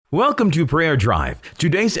Welcome to Prayer Drive.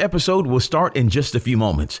 Today's episode will start in just a few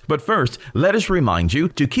moments. But first, let us remind you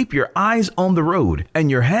to keep your eyes on the road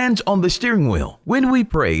and your hands on the steering wheel. When we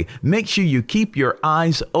pray, make sure you keep your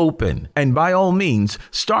eyes open. And by all means,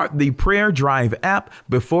 start the Prayer Drive app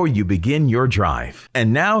before you begin your drive.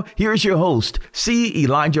 And now, here's your host, C.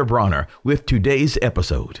 Elijah Bronner, with today's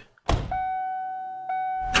episode.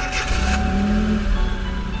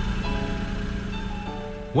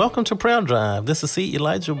 Welcome to Prayer Drive. This is C.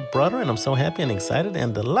 Elijah Bronner, and I'm so happy and excited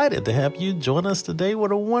and delighted to have you join us today.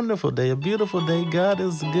 What a wonderful day, a beautiful day. God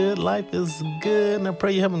is good, life is good, and I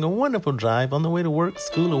pray you're having a wonderful drive on the way to work,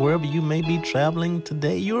 school, or wherever you may be traveling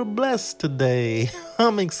today. You're blessed today.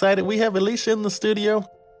 I'm excited. We have Alicia in the studio.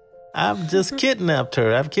 I've just kidnapped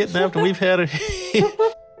her. We've had her.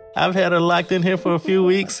 I've had her locked in here for a few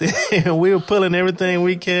weeks, and we're pulling everything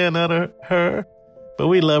we can out of her. But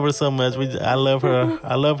we love her so much. I love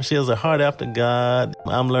her. She has a heart after God.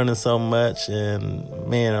 I'm learning so much, and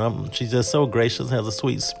man, she's just so gracious, has a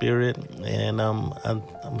sweet spirit, and I'm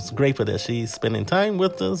grateful that she's spending time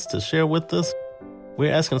with us to share with us.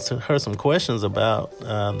 We're asking her some questions about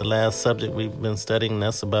the last subject we've been studying.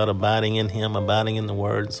 That's about abiding in Him, abiding in the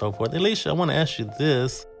Word, and so forth. Alicia, I want to ask you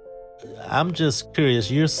this. I'm just curious.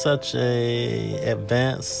 You're such a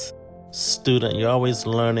advanced student. You're always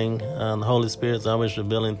learning. The Holy Spirit's always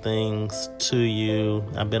revealing things to you.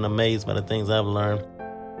 I've been amazed by the things I've learned.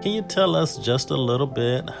 Can you tell us just a little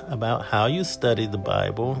bit about how you study the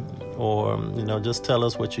Bible, or just tell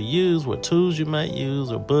us what you use, what tools you might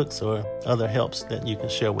use, or books or other helps that you can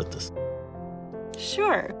share with us?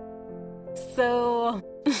 Sure. So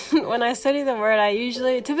when I study the Word, I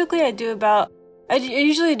usually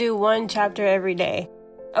do one chapter every day.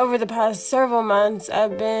 Over the past several months,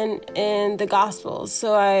 I've been in the Gospels.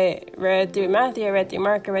 So I read through Matthew, I read through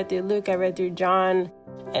Mark, I read through Luke, I read through John.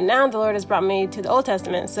 And now the Lord has brought me to the Old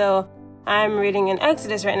Testament. So I'm reading in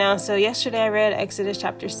Exodus right now. So yesterday I read Exodus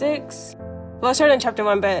chapter 6. Well, I started in chapter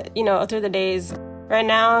 1, but, through the days. Right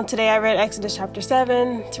now, today I read Exodus chapter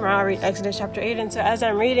 7. Tomorrow I read Exodus chapter 8. And so as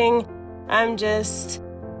I'm reading,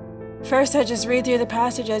 First, I just read through the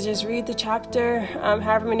passage. I just read the chapter,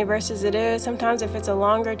 however many verses it is. Sometimes if it's a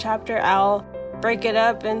longer chapter, I'll break it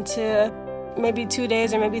up into maybe 2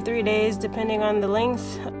 days or maybe 3 days, depending on the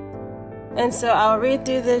length. And so I'll read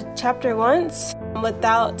through the chapter once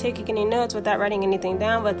without taking any notes, without writing anything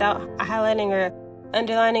down, without highlighting or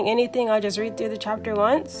underlining anything. I'll just read through the chapter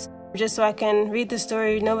once, just so I can read the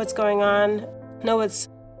story, know what's going on, know what's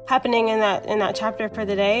happening in that chapter for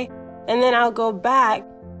the day. And then I'll go back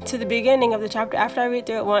to the beginning of the chapter. After I read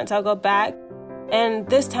through it once, I'll go back, and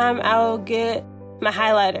this time I'll get my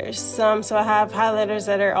highlighters. So I have highlighters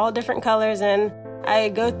that are all different colors, and I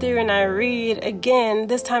go through and I read again.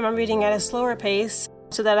 This time I'm reading at a slower pace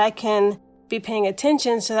so that I can be paying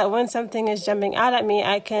attention, so that when something is jumping out at me,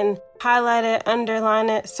 I can highlight it, underline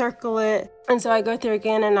it, circle it. And so I go through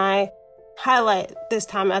again and I highlight this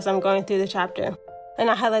time as I'm going through the chapter, and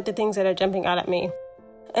I highlight the things that are jumping out at me.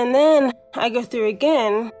 And then I go through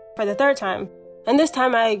again for the third time. And this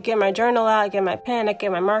time I get my journal out, I get my pen, I get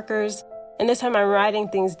my markers. And this time I'm writing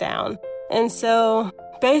things down. And so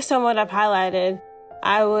based on what I've highlighted,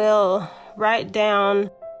 I will write down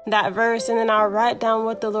that verse, and then I'll write down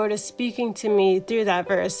what the Lord is speaking to me through that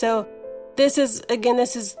verse. So this is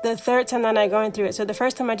the third time that I'm going through it. So the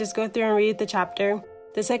first time I just go through and read the chapter.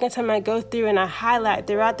 The second time I go through and I highlight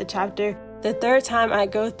throughout the chapter. The third time I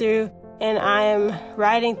go through and I am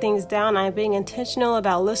writing things down. I'm being intentional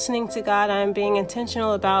about listening to God. I'm being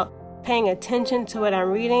intentional about paying attention to what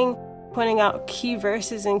I'm reading, pointing out key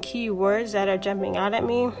verses and key words that are jumping out at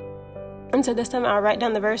me. And so this time I'll write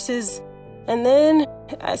down the verses. And then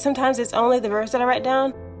sometimes it's only the verse that I write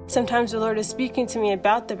down. Sometimes the Lord is speaking to me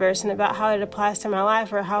about the verse and about how it applies to my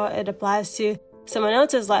life or how it applies to someone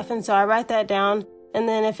else's life. And so I write that down. And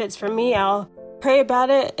then if it's for me, I'll pray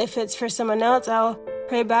about it. If it's for someone else, I'll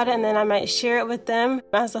pray about it, and then I might share it with them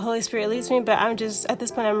as the Holy Spirit leads me. But at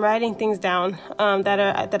this point, I'm writing things down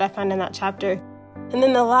that I find in that chapter. And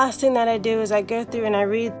then the last thing that I do is I go through and I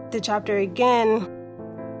read the chapter again.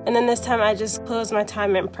 And then this time I just close my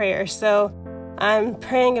time in prayer. So I'm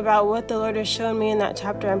praying about what the Lord has shown me in that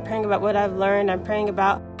chapter. I'm praying about what I've learned. I'm praying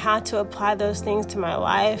about how to apply those things to my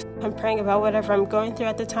life. I'm praying about whatever I'm going through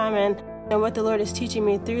at the time and what the Lord is teaching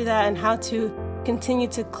me through that, and how to continue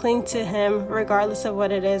to cling to Him regardless of what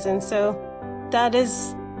it is. And so that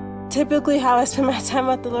is typically how I spend my time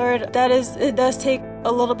with the Lord. It does take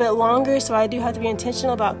a little bit longer, so I do have to be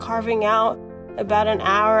intentional about carving out about an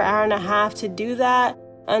hour and a half to do that.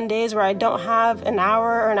 On days where I don't have an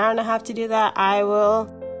hour or an hour and a half to do that, I will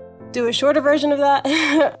do a shorter version of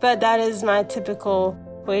that. But that is my typical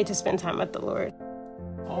way to spend time with the Lord.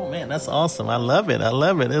 Oh man, that's awesome. I love it.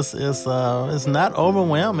 It's not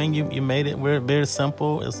overwhelming. You made it very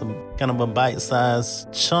simple. It's a kind of a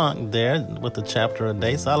bite-sized chunk there with a chapter a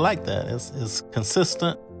day. So I like that. It's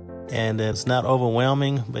consistent and it's not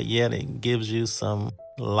overwhelming, but yet it gives you some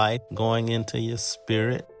life going into your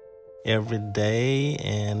spirit every day,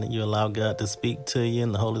 and you allow God to speak to you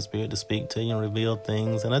and the Holy Spirit to speak to you and reveal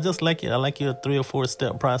things. And I just like it. I like your 3 or 4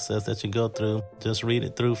 step process that you go through. Just read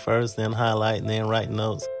it through first, then highlight, and then write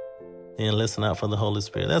notes, and listen out for the Holy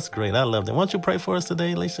Spirit. That's great. I love that. Why don't you pray for us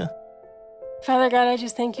today, Alicia? Father God, I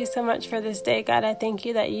just thank you so much for this day. God, I thank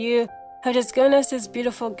you that you have just given us this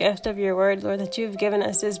beautiful gift of your word, Lord, that you've given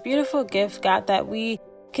us this beautiful gift, God, that we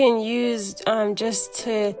can use just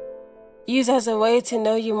to use as a way to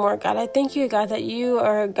know you more, God. I thank you, God, that you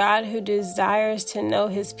are a God who desires to know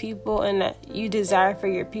his people and that you desire for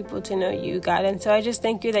your people to know you, God. And so I just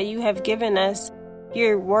thank you that you have given us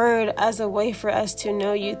your word as a way for us to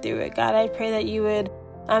know you through it, God. I pray that you would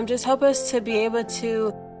just help us to be able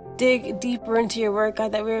to dig deeper into your word,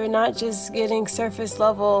 God, that we're not just getting surface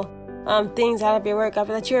level things out of your word, God,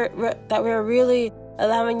 but that we're really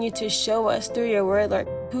allowing you to show us through your word, Lord,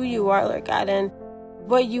 who you are, Lord God, and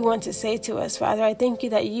what you want to say to us, Father. I thank you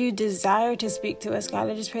that you desire to speak to us, God.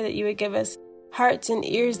 I just pray that you would give us hearts and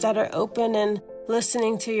ears that are open and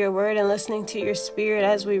listening to your word and listening to your spirit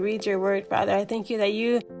as we read your word, Father. I thank you that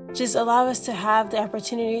you just allow us to have the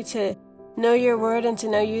opportunity to know your word and to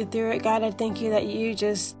know you through it, God. I thank you that you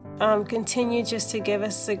just continue just to give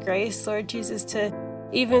us the grace, Lord Jesus, to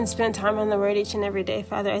even spend time on the word each and every day,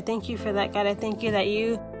 Father. I thank you for that, God. I thank you that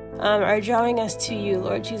you are drawing us to you,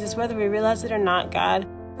 Lord Jesus, whether we realize it or not, God,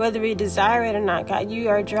 whether we desire it or not, God, you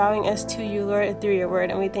are drawing us to you, Lord, through your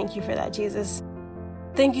word, and we thank you for that, Jesus.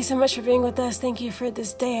 Thank you so much for being with us. Thank you for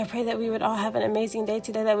this day. I pray that we would all have an amazing day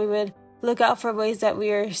today, that we would look out for ways that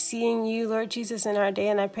we are seeing you, Lord Jesus, in our day,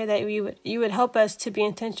 and I pray that you would help us to be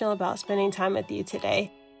intentional about spending time with you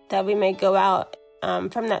today, that we may go out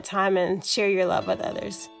from that time and share your love with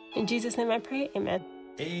others. In Jesus' name I pray, amen.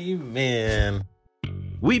 Amen.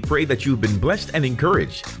 We pray that you've been blessed and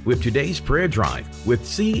encouraged with today's prayer drive with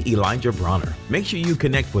C. Elijah Bronner. Make sure you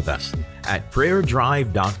connect with us at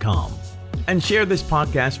prayerdrive.com and share this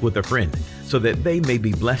podcast with a friend so that they may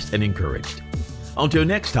be blessed and encouraged. Until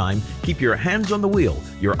next time, keep your hands on the wheel,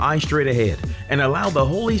 your eyes straight ahead, and allow the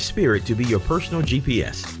Holy Spirit to be your personal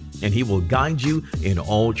GPS, and He will guide you in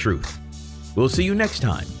all truth. We'll see you next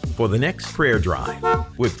time for the next prayer drive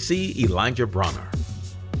with C. Elijah Bronner.